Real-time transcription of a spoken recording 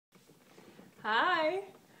Hi,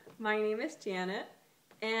 my name is Janet,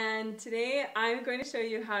 and today I'm going to show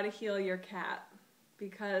you how to heal your cat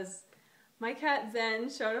because my cat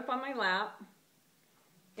Zen showed up on my lap,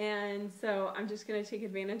 and so I'm just going to take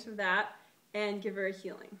advantage of that and give her a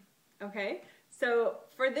healing. Okay, so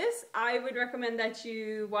for this I would recommend that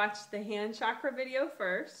you watch the hand chakra video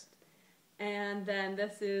first, and then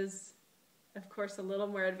this is of course a little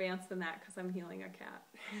more advanced than that because I'm healing a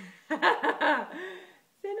cat.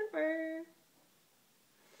 Jennifer.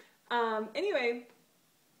 Anyway,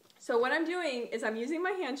 so what I'm doing is I'm using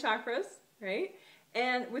my hand chakras, right?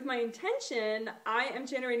 And with my intention, I am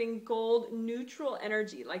generating gold neutral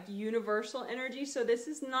energy, like universal energy. So this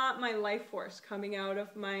is not my life force coming out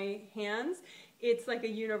of my hands. It's like a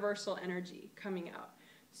universal energy coming out.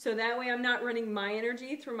 So that way I'm not running my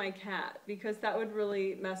energy through my cat because that would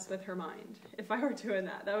really mess with her mind if I were doing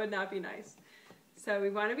that. That would not be nice. So we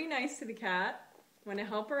want to be nice to the cat, want to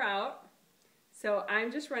help her out. So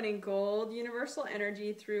I'm just running gold universal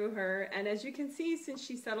energy through her, and as you can see, since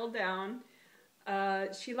she settled down,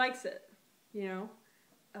 she likes it, you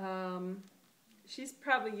know. She's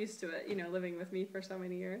probably used to it, you know, living with me for so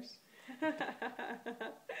many years.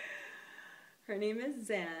 Her name is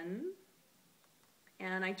Zen,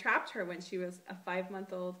 and I trapped her when she was a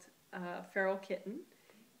 5-month-old feral kitten,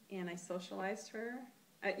 and I socialized her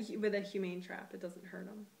with a humane trap. It doesn't hurt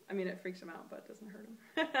them. I mean, it freaks them out, but it doesn't hurt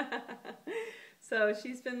them. So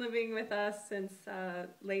she's been living with us since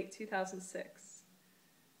late 2006.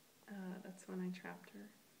 That's when I trapped her.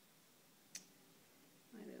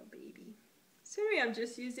 My little baby. So anyway, I'm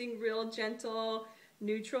just using real gentle,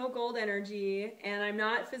 neutral gold energy, and I'm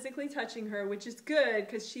not physically touching her, which is good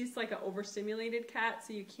because she's like an overstimulated cat,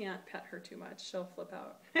 so you can't pet her too much. She'll flip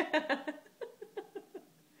out.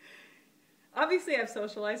 Obviously, I've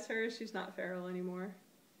socialized her. She's not feral anymore.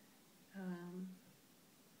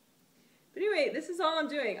 But anyway, this is all I'm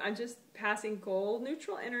doing. I'm just passing gold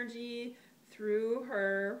neutral energy through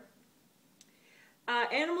her.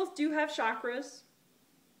 Animals do have chakras,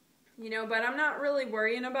 you know, but I'm not really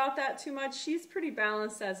worrying about that too much. She's pretty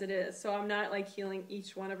balanced as it is, so I'm not like healing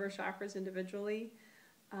each one of her chakras individually.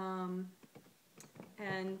 And,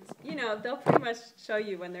 you know, they'll pretty much show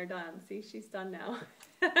you when they're done. See, she's done now.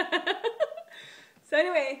 So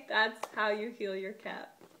anyway, that's how you heal your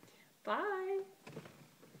cat. Bye.